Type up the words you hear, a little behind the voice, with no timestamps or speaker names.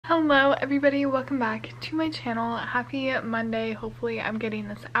Hello everybody, welcome back to my channel. Happy Monday. Hopefully I'm getting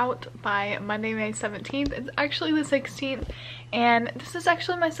this out by Monday, May 17th. It's actually the 16th and this is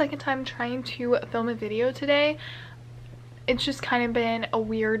actually my second time trying to film a video today. It's just kind of been a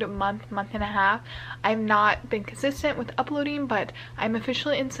weird month and a half. I've not been consistent with uploading, but I'm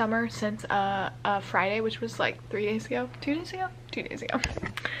officially in summer since Friday, which was like 2 days ago.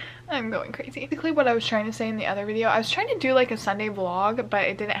 I'm going crazy. Basically what I was trying to say in the other video, I was trying to do like a Sunday vlog, but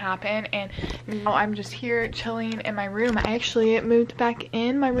it didn't happen, and now I'm just here chilling in my room. I actually moved back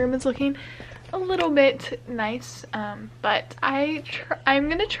in. My room is looking a little bit nice, but I'm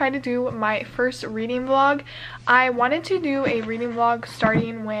gonna try to do my first reading vlog. I wanted to do a reading vlog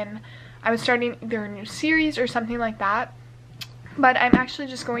starting when I was starting either a new series or something like that, but I'm actually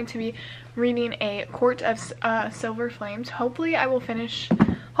just going to be reading A Court of Silver Flames. Hopefully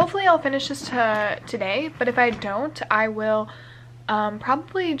I'll finish this today, but if I don't, I will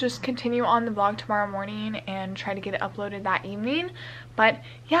probably just continue on the vlog tomorrow morning and try to get it uploaded that evening. But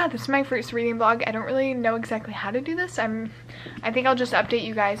yeah, this is my first reading vlog. I don't really know exactly how to do this. I think I'll just update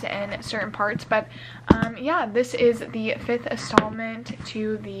you guys in certain parts, but yeah, this is the 5th installment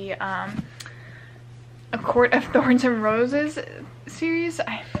to the A Court of Thorns and Roses series.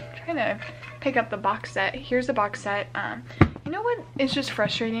 I'm trying to pick up the box set. Here's the box set. You know what is just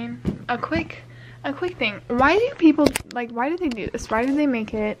frustrating? A quick thing. Why do people, like, why do they do this? Why do they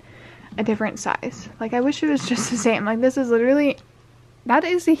make it a different size? Like, I wish it was just the same. Like, this is literally, that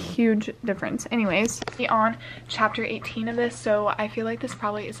is a huge difference. Anyways, on chapter 18 of this, so I feel like this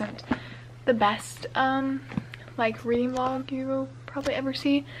probably isn't the best like reading vlog you'll probably ever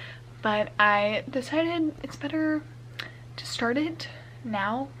see, but I decided it's better to start it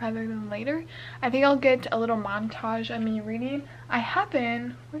now rather than later. I think I'll get a little montage of me reading. Where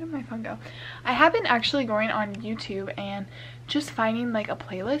did my phone go? I have been actually going on YouTube and just finding like a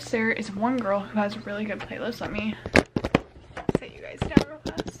playlist. There is one girl who has a really good playlist. Let me set you guys down real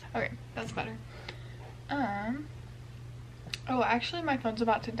fast. Okay, that's better. Oh, actually my phone's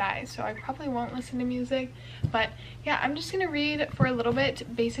about to die, so I probably won't listen to music, but yeah, I'm just gonna read for a little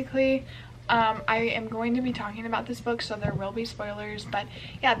bit. Basically, I am going to be talking about this book, so there will be spoilers, but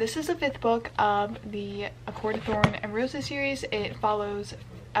yeah, this is the 5th book of the A Court of Thorn and Roses series. It follows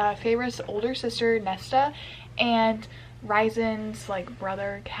Feyre's older sister Nesta and Ryzen's like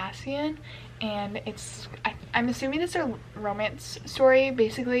brother Cassian, and I'm assuming it's a romance story.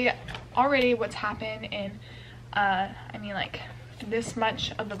 Basically, already what's happened in I mean, like, this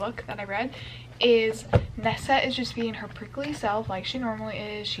much of the book that I read is Nessa is just being her prickly self like she normally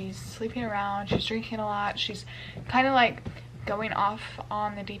is. She's sleeping around, she's drinking a lot, she's kind of like going off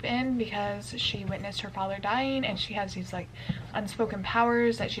on the deep end because she witnessed her father dying, and she has these like unspoken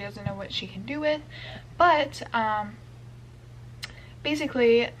powers that she doesn't know what she can do with. But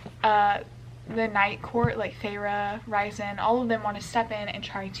basically the Night Court, like Feyre, Ryzen, all of them want to step in and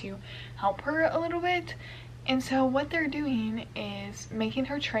try to help her a little bit. And so what they're doing is making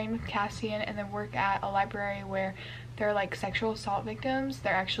her train with Cassian and then work at a library where they're like sexual assault victims.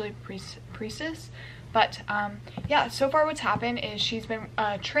 They're actually priestess. But yeah, so far what's happened is she's been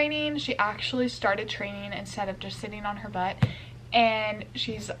training. She actually started training instead of just sitting on her butt. And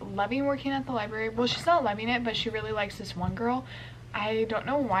she's loving working at the library. Well, she's not loving it, but she really likes this one girl. I don't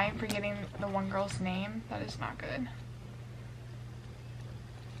know why I'm forgetting the one girl's name. That is not good.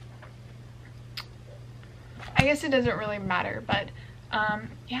 I guess it doesn't really matter, but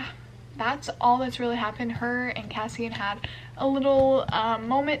yeah, that's all that's really happened. Her and Cassian had a little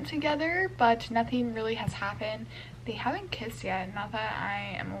moment together, but nothing really has happened. They haven't kissed yet, not that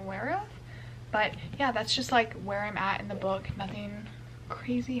I am aware of, but yeah, that's just like where I'm at in the book. Nothing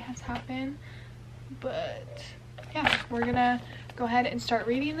crazy has happened, but yeah, we're gonna go ahead and start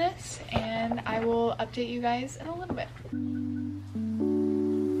reading this, and I will update you guys in a little bit.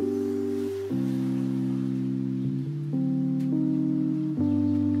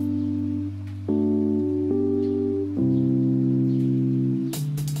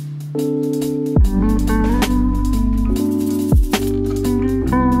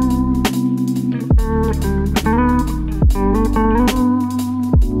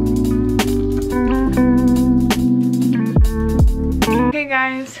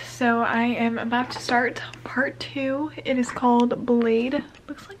 So I am about to start part 2. It is called Blade.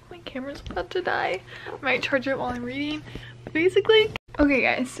 Looks like my camera's about to die. I might charge it while I'm reading. Basically, okay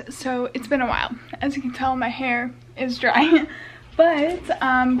guys, so it's been a while. As you can tell, my hair is dry. But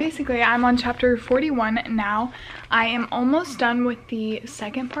basically I'm on chapter 41 now. I am almost done with the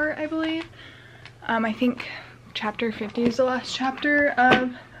second part, I believe. I think chapter 50 is the last chapter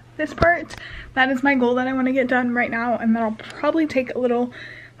of this part. That is my goal that I want to get done right now, and that'll probably take a little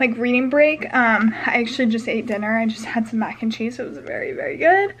like reading break. I actually just ate dinner. I just had some mac and cheese. It was very, very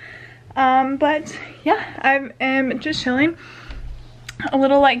good. But yeah, I am just chilling. A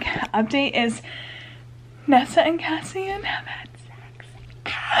little like update is Nessa and Cassian have had sex.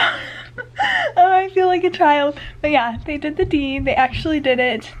 Oh, I feel like a child. But yeah, they did the deed. They actually did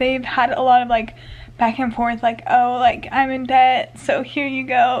it. They've had a lot of like back and forth, like, oh, like I'm in debt, so here you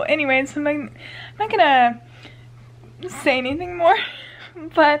go. Anyways, I'm not gonna say anything more.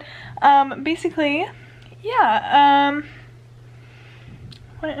 But basically, yeah,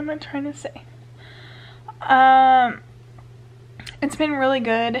 what am I trying to say? It's been really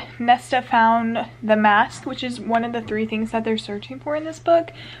good. Nesta found the mask, which is one of the 3 things that they're searching for in this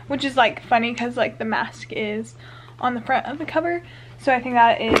book, which is like funny because like the mask is on the front of the cover. So I think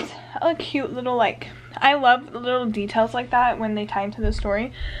that is a cute little, like, I love little details like that when they tie into the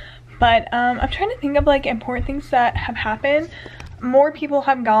story. But I'm trying to think of like important things that have happened. More people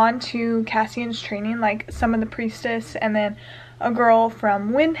have gone to Cassian's training, like some of the priestess, and then a girl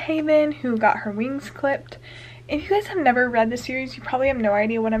from Windhaven who got her wings clipped. If you guys have never read the series, you probably have no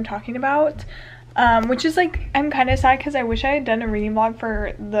idea what I'm talking about. Which is like, I'm kind of sad because I wish I had done a reading vlog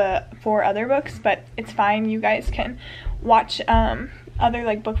for the 4 other books, but it's fine. You guys can watch other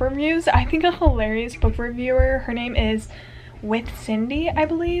like book reviews. I think a hilarious book reviewer, her name is With Cindy, I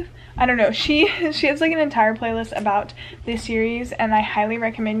believe. I don't know, she has like an entire playlist about this series, and I highly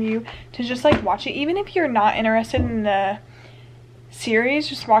recommend you to just like watch it. Even if you're not interested in the series,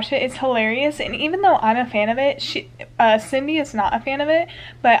 just watch it. It's hilarious. And even though I'm a fan of it, Cindy is not a fan of it,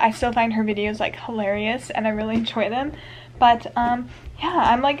 but I still find her videos like hilarious and I really enjoy them. But yeah,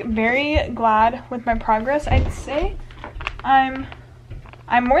 I'm like very glad with my progress. I'd say I'm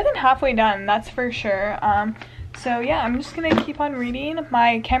more than halfway done, that's for sure. So yeah, I'm just gonna keep on reading.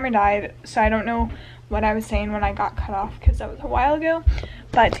 My camera died, so I don't know what I was saying when I got cut off because that was a while ago.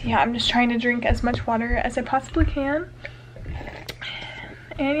 But yeah, I'm just trying to drink as much water as I possibly can.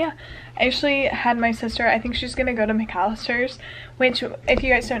 And yeah, I actually had my sister, I think she's gonna go to McAllister's, which, if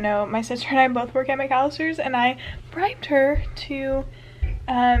you guys don't know, my sister and I both work at McAllister's, and I bribed her to,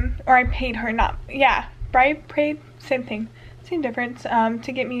 or I paid her, not, yeah, paid, same thing, same difference,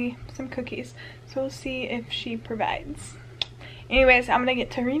 to get me some cookies. So we'll see if she provides. Anyways, I'm gonna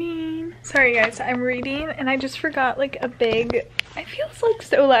get to reading. Sorry guys, I'm reading and I just forgot like a big, I feel like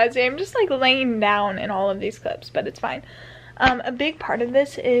so lousy. I'm just like laying down in all of these clips, but it's fine. A big part of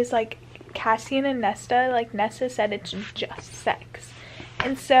this is like Cassian and Nesta, like Nesta said it's just sex.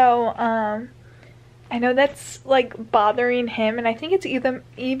 And so, I know that's like bothering him, and I think it's I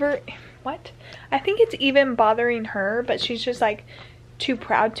think it's even bothering her, but she's just like too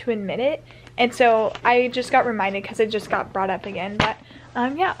proud to admit it. And so I just got reminded because it just got brought up again. But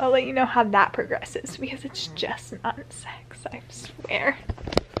yeah, I'll let you know how that progresses because it's just not sex, I swear.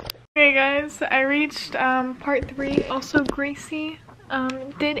 Okay guys, I reached part 3. Also Gracie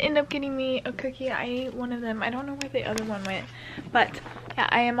did end up getting me a cookie. I ate one of them. I don't know where the other one went. But yeah,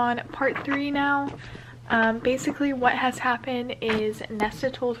 I am on part 3 now. Basically what has happened is Nesta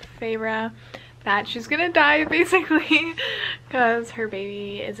told Feyre that she's gonna die basically because her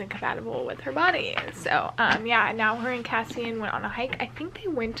baby isn't compatible with her body. So yeah, now her and Cassian went on a hike. I think they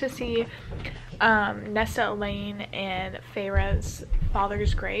went to see Nesta, Elaine, and Feyre's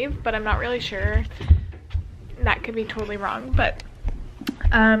father's grave, but I'm not really sure. That could be totally wrong, but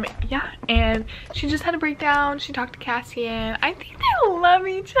yeah, and she just had a breakdown. She talked to Cassian. I think they love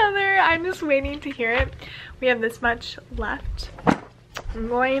each other. I'm just waiting to hear it. We have this much left. I'm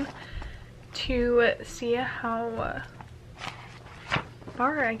going to see how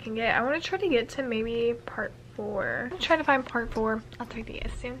far I can get. I want to try to get to maybe part 4. I'm trying to find part 4. I'll talk to you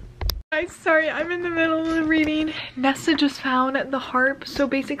guys soon. Guys, sorry, I'm in the middle of reading. Nesta just found the harp. So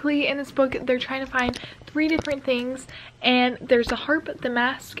basically in this book they're trying to find 3 different things, and there's the harp, the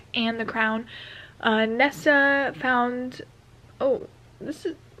mask, and the crown. Nesta found, oh, this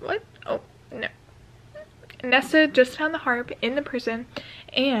is what? Oh no, Nesta just found the harp in the prison,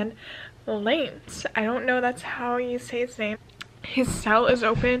 and Lane's, I don't know that's how you say his name, his cell is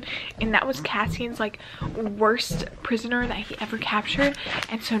open, and that was Cassian's like worst prisoner that he ever captured.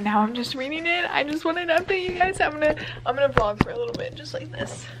 And so now I'm just reading it. I just wanted to update you guys. I'm gonna vlog for a little bit just like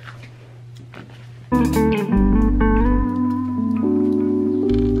this.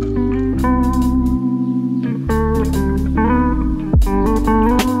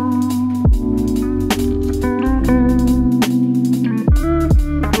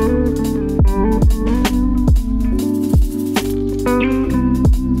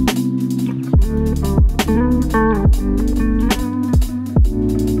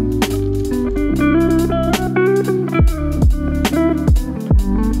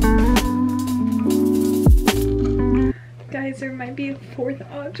 might be a fourth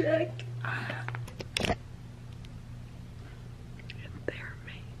object. Their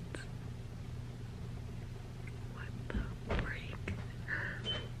mates. What the freak?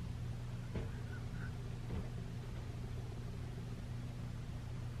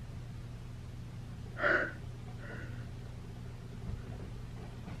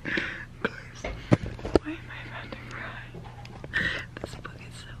 Guys, why am I about to cry? This book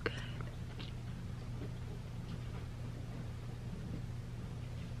is so good.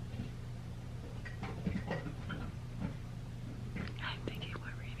 I'm thinking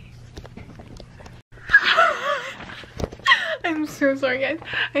what reading. I'm so sorry, guys.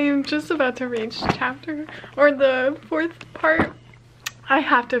 I am just about to reach chapter or the fourth part. I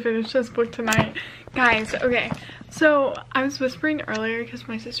have to finish this book tonight. Guys, okay. So I was whispering earlier because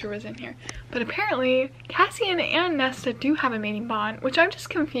my sister was in here, but apparently Cassian and Nesta do have a mating bond, which I'm just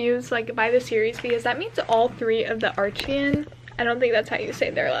confused like by the series, because that means all three of the Archean, I don't think that's how you say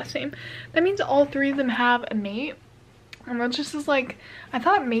their last name, that means all three of them have a mate. And which just is like, I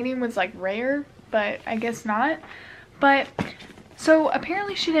thought mating was like rare, but I guess not. But so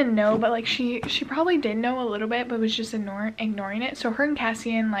apparently she didn't know, but like she probably did know a little bit, but was just ignoring it. So her and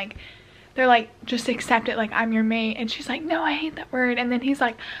Cassian, like, they're like, just accept it, like, I'm your mate. And she's like, no, I hate that word. And then he's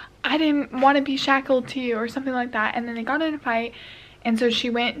like, I didn't want to be shackled to you, or something like that. And then they got in a fight, and so she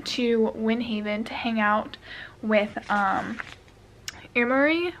went to Windhaven to hang out with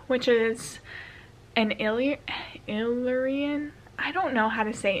Emery, which is an Illyrian. I don't know how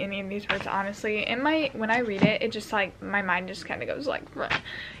to say any of these words, honestly. When I read it, it just like, my mind just kind of goes like,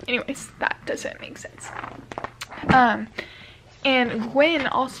 anyways, that doesn't make sense. And Gwen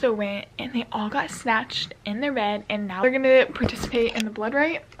also went, and they all got snatched in their bed, and now they're gonna participate in the blood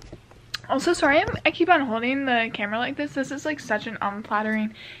rite. Also, sorry I keep on holding the camera like this. This is like such an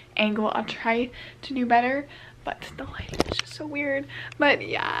unflattering angle. I'll try to do better, but the lighting is just so weird. But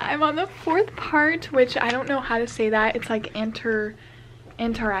yeah, I'm on the fourth part, which I don't know how to say that. It's like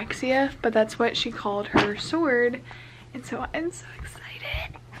Antaraxia, but that's what she called her sword. And so I'm so excited.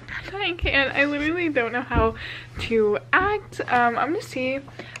 I can't. I literally don't know how to act. I'm gonna see.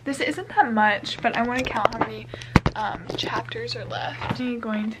 This isn't that much, but I want to count how many chapters are left. I'm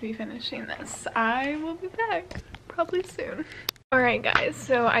going to be finishing this. I will be back probably soon. Alright guys,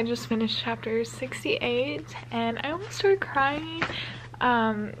 so I just finished chapter 68 and I almost started crying.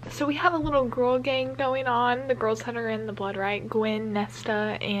 So we have a little girl gang going on. The girls that are in the blood rite, Gwen,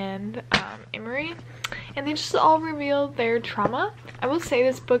 Nesta, and Emery. And they just all revealed their trauma. I will say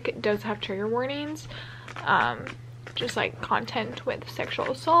this book does have trigger warnings. Just like content with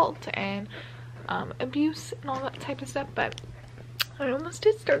sexual assault and abuse and all that type of stuff. But I almost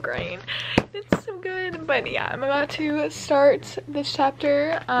did start crying. It's so good. But yeah, I'm about to start this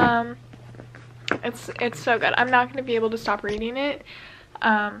chapter. It's so good. I'm not going to be able to stop reading it.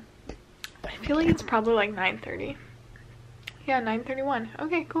 I feel like it's probably like 9:30. Yeah, 9:31.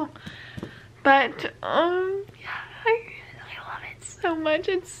 Okay, cool. But yeah, I love it so much.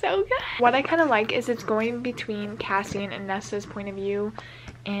 It's so good. What I kind of like is it's going between Cassian and Nesta's point of view,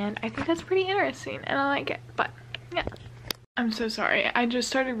 and I think that's pretty interesting, and I like it. But yeah, I'm so sorry. I just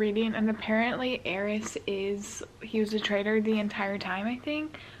started reading, and apparently Eris he was a traitor the entire time. I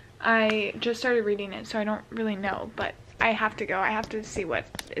think I just started reading it, so I don't really know, but I have to go. I have to see what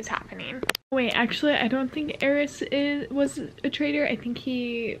is happening. Wait, actually, I don't think Eris was a traitor. I think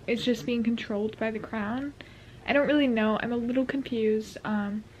he is just being controlled by the crown. I don't really know. I'm a little confused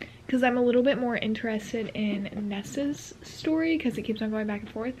because I'm a little bit more interested in Nesta's story because it keeps on going back and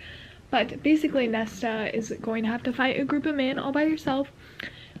forth. But basically, Nesta is going to have to fight a group of men all by herself.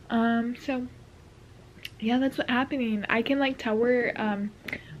 So yeah, that's what's happening. I can like tell we're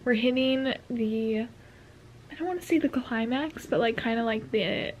hitting the, I don't want to say the climax, but like kind of like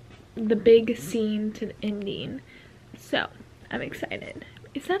the big scene to the ending. So I'm excited.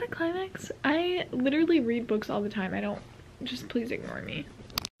 Is that a climax? I literally read books all the time. I don't, just please ignore me.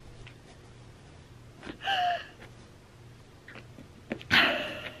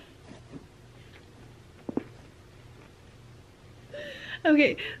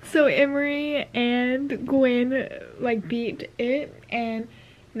 Okay, so Emery and Gwen like beat it, and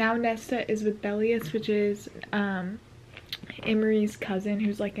now Nesta is with Bellius, which is Emery's cousin,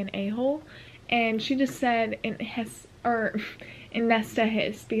 who's like an a-hole. And she just said in Nesta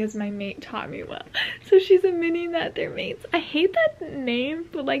hissed because my mate taught me well. So she's admitting that they're mates. I hate that name,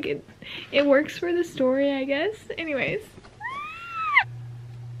 but like it works for the story, I guess. Anyways.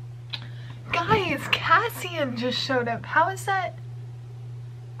 Guys, Cassian just showed up. How is that?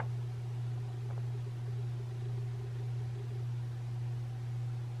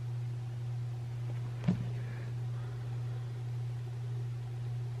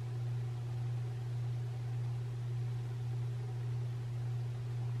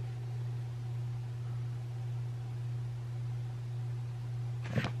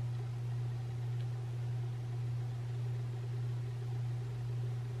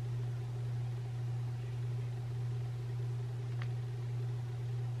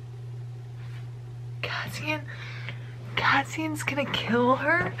 Cassian's gonna kill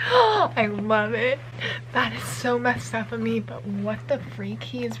her. I love it. That is so messed up of me, but what the freak?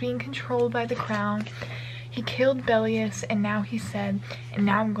 He is being controlled by the crown. He killed Bellius, and now he said, and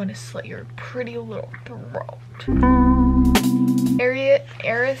now I'm gonna slit your pretty little throat.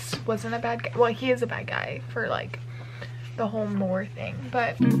 Aerys wasn't a bad guy. Well, he is a bad guy for like the whole Moor thing,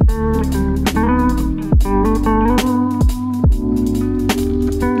 but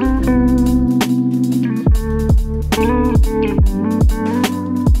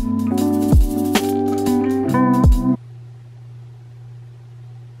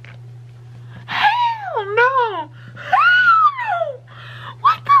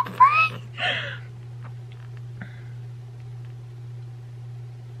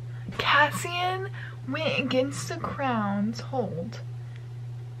Cassian went against the crown's hold,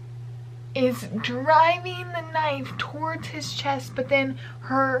 is driving the knife towards his chest, but then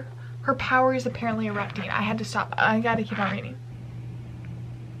her power is apparently erupting. I had to stop. I gotta keep on reading.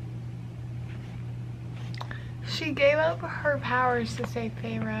 She gave up her powers to save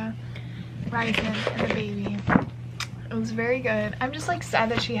Feyre, Ryzen, and the baby. It was very good. I'm just like sad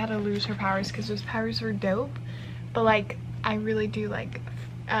that she had to lose her powers because those powers were dope, but like I really do like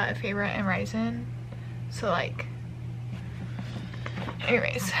Feyre and Ryzen, so like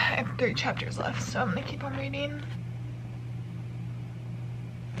anyways, I have 3 chapters left, so I'm gonna keep on reading.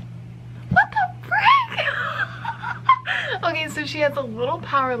 What the frick? Okay, so she has a little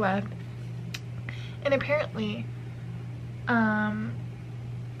power left, and apparently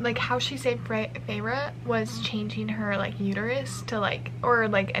like how she saved Feyre was changing her like uterus to like, or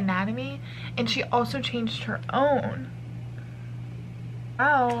like anatomy, and she also changed her own.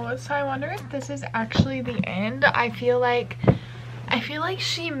 Oh, so I wonder if this is actually the end. I feel like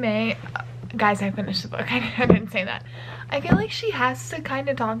she may, guys, I finished the book. I didn't say that. I feel like she has to kind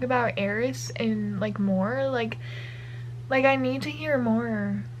of talk about Aerys and like more, like I need to hear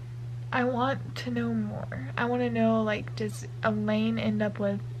more. I want to know more. I want to know, like, does Elaine end up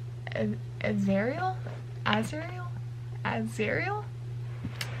with Azariel?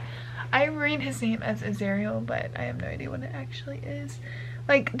 I read his name as Azariel, but I have no idea what it actually is.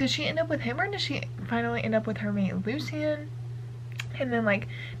 Like, does she end up with him, or does she finally end up with her mate Lucian? And then, like,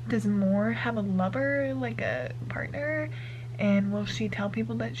 does Moore have a lover, like a partner? And will she tell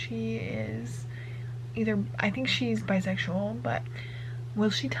people that she is either, I think she's bisexual, but will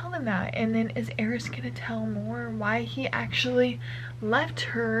she tell them that? And then is Aerys gonna tell Moore why he actually left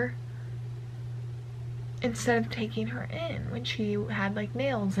her instead of taking her in when she had like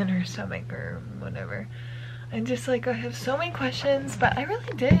nails in her stomach or whatever? And just like, I have so many questions, but I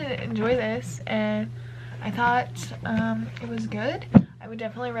really did enjoy this, and I thought it was good. I would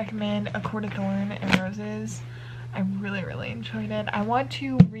definitely recommend A Court of Thorn and Roses. I really enjoyed it. I want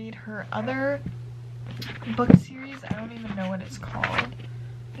to read her other book series. I don't even know what it's called.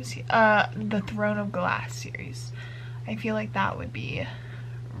 The Throne of Glass series. I feel like that would be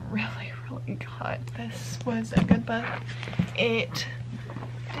really good. This was a good book. It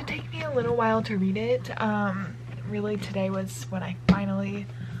did take me a little while to read it. Really today was when I finally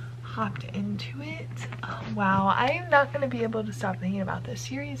hopped into it. Oh, wow, I'm not going to be able to stop thinking about this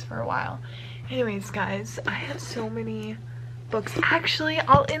series for a while. Anyways, guys, I have so many books. Actually,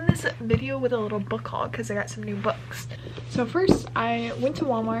 I'll end this video with a little book haul because I got some new books. So first, I went to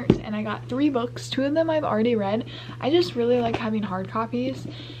Walmart and I got 3 books. 2 of them I've already read. I just really like having hard copies,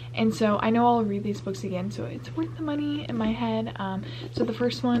 and so I know I'll read these books again, so it's worth the money in my head. So the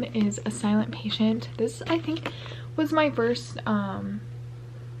first one is A Silent Patient. This, I think, was my first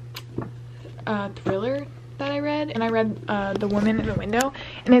thriller that I read, and I read The Woman in the Window.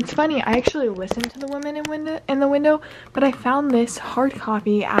 And it's funny, I actually listened to The Woman in the Window, but I found this hard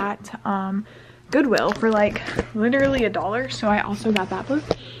copy at Goodwill for like literally $1, so I also got that book.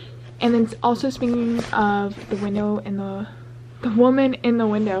 And then also, speaking of The Woman in the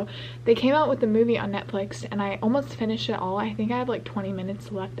Window, they came out with the movie on Netflix, and I almost finished it all. I think I have like 20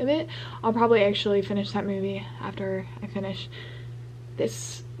 minutes left of it. I'll probably actually finish that movie after I finish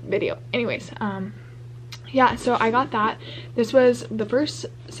this video. Anyways, yeah, so I got that. This was the first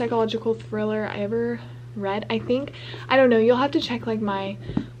psychological thriller I ever read, I think. I don't know, you'll have to check like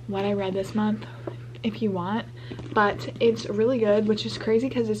what I read this month if you want, but it's really good, which is crazy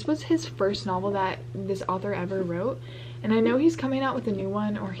because this was his first novel that this author ever wrote. And I know he's coming out with a new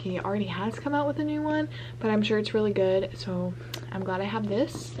one, or he already has come out with a new one, but I'm sure it's really good, so I'm glad I have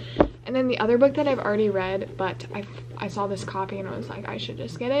this. And then the other book that I've already read, but I saw this copy and I was like, I should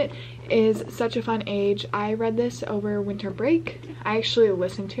just get it, is Such a Fun Age. I read this over winter break. I actually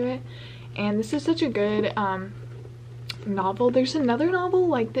listened to it, and this is such a good novel. There's another novel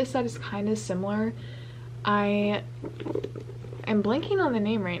like this that is kind of similar, I am blanking on the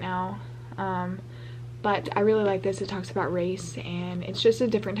name right now, but I really like this. It talks about race, and it's just a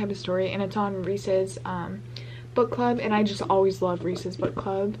different type of story, and it's on Reese's book club, and I just always love Reese's book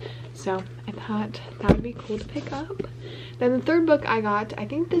club, so I thought that would be cool to pick up. Then the third book I got, I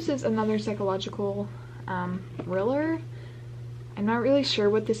think this is another psychological thriller. I'm not really sure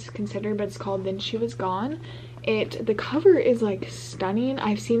what this is considered, but it's called Then She Was Gone. The cover is like stunning.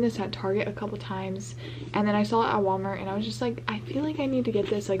 I've seen this at Target a couple times, and then I saw it at Walmart, and I was just like, I feel like I need to get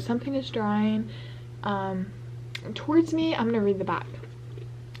this. Like, something is drawing towards me. I'm gonna read the back.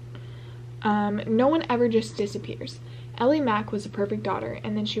 No one ever just disappears. Ellie Mack was a perfect daughter,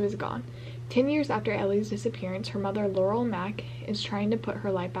 and then she was gone. 10 years after Ellie's disappearance, her mother, Laurel Mack, is trying to put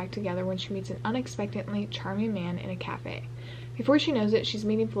her life back together when she meets an unexpectedly charming man in a cafe. Before she knows it, she's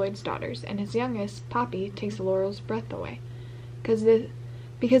meeting Floyd's daughters, and his youngest, Poppy, takes Laurel's breath away. Because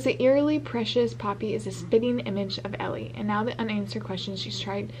the eerily precious Poppy is a spitting image of Ellie, and now the unanswered questions she's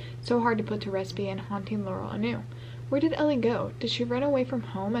tried so hard to put to rest begin haunting Laurel anew. Where did Ellie go? Did she run away from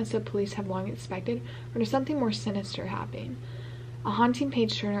home as the police have long expected, or did something more sinister happen? A haunting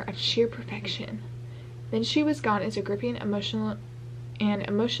page-turner of sheer perfection. Then She Was Gone is a gripping, emotionally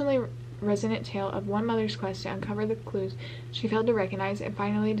resonant tale of one mother's quest to uncover the clues she failed to recognize and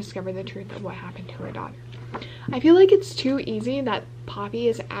finally discover the truth of what happened to her daughter. I feel like it's too easy that Poppy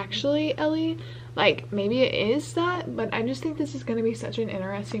is actually Ellie. Like, maybe it is that, but I just think this is going to be such an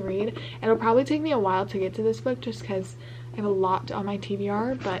interesting read. It'll probably take me a while to get to this book just because I have a lot on my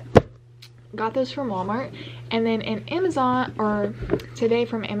TBR, but got those from Walmart. And then in Amazon, or today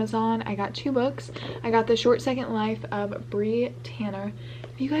from Amazon, I got 2 books. I got The Short Second Life of Bree Tanner.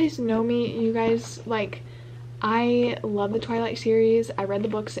 If you guys know me, you guys, like, I love the Twilight series. I read the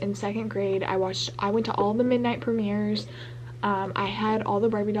books in 2nd grade. I went to all the midnight premieres. I had all the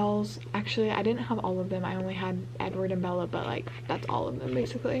Barbie dolls. Actually, I didn't have all of them. I only had Edward and Bella, but like, that's all of them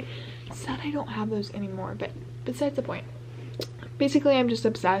basically. Sad I don't have those anymore, but besides the point. Basically, I'm just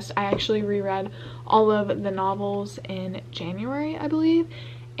obsessed. I actually reread all of the novels in January, I believe.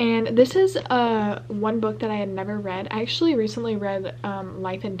 And this is one book that I had never read. I actually recently read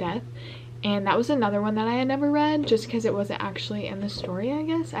Life and Death, and that was another one that I had never read just because it wasn't actually in the story, I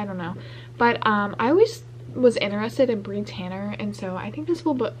guess. I don't know. But I always was interested in Bree Tanner, and so I think this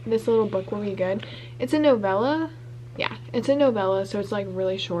little book will be good. It's a novella. Yeah, it's a novella, so it's like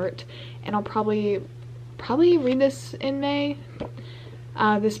really short, and I'll probably read this in May.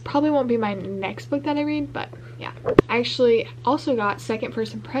 This probably won't be my next book that I read, but yeah. I actually also got Second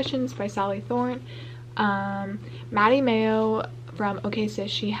First Impressions by Sally Thorne. Maddie Mayo from OK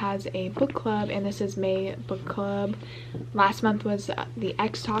Sis, she has a book club, and this is May book club. Last month was the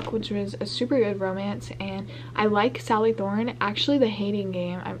X Talk, which was a super good romance, and I like Sally Thorne. Actually, The Hating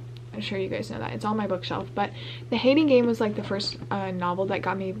Game, I'm sure you guys know that, it's on my bookshelf, but The Hating Game was like the first novel that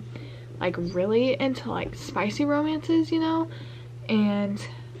got me like really into like spicy romances, you know, and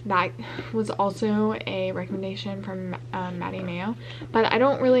that was also a recommendation from Maddie Mayo. But I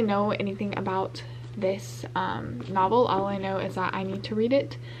don't really know anything about this novel. All I know is that I need to read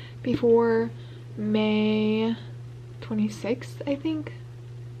it before May 26th, I think.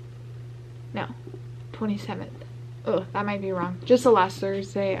 No, 27th. Oh, that might be wrong. Just the last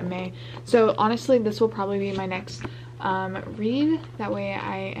Thursday of May. So honestly, this will probably be my next read. That way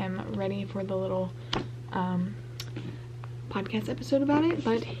I am ready for the little podcast episode about it.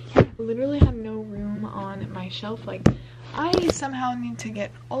 But yeah, I literally have no room on my shelf. Like, I somehow need to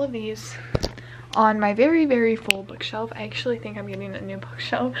get all of these on my very, very full bookshelf. I actually think I'm getting a new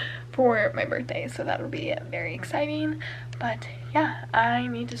bookshelf for my birthday, so that'll be very exciting. But yeah, I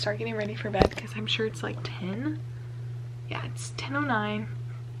need to start getting ready for bed because I'm sure it's like 10. Yeah, it's 10:09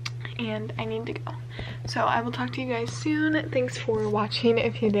 and I need to go. So I will talk to you guys soon. Thanks for watching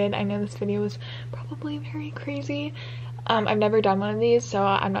if you did. I know this video was probably very crazy. I've never done one of these, so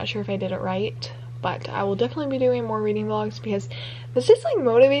I'm not sure if I did it right, but I will definitely be doing more reading vlogs because this just like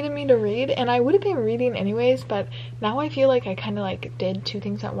motivated me to read, and I would have been reading anyways, but now I feel like I kind of like did 2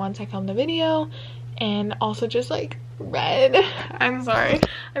 things at once. I filmed a video and also just like read. I'm sorry,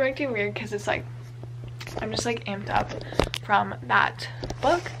 I'm acting weird because it's like I'm just like amped up from that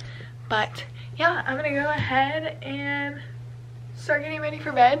book. But yeah, I'm gonna go ahead and start getting ready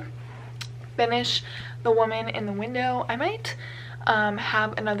for bed, finish The Woman in the Window. I might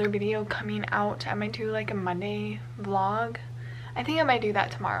have another video coming out. I might do like a Monday vlog. I think I might do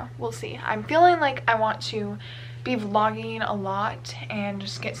that tomorrow. We'll see. I'm feeling like I want to be vlogging a lot and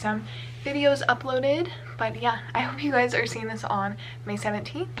just get some videos uploaded. But yeah, I hope you guys are seeing this on May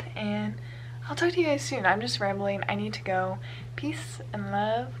 17th, and I'll talk to you guys soon. I'm just rambling. I need to go. Peace and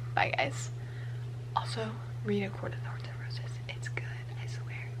love. Bye, guys. Also, read A Court of Thorns and Roses. It's good, I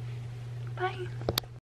swear. Bye.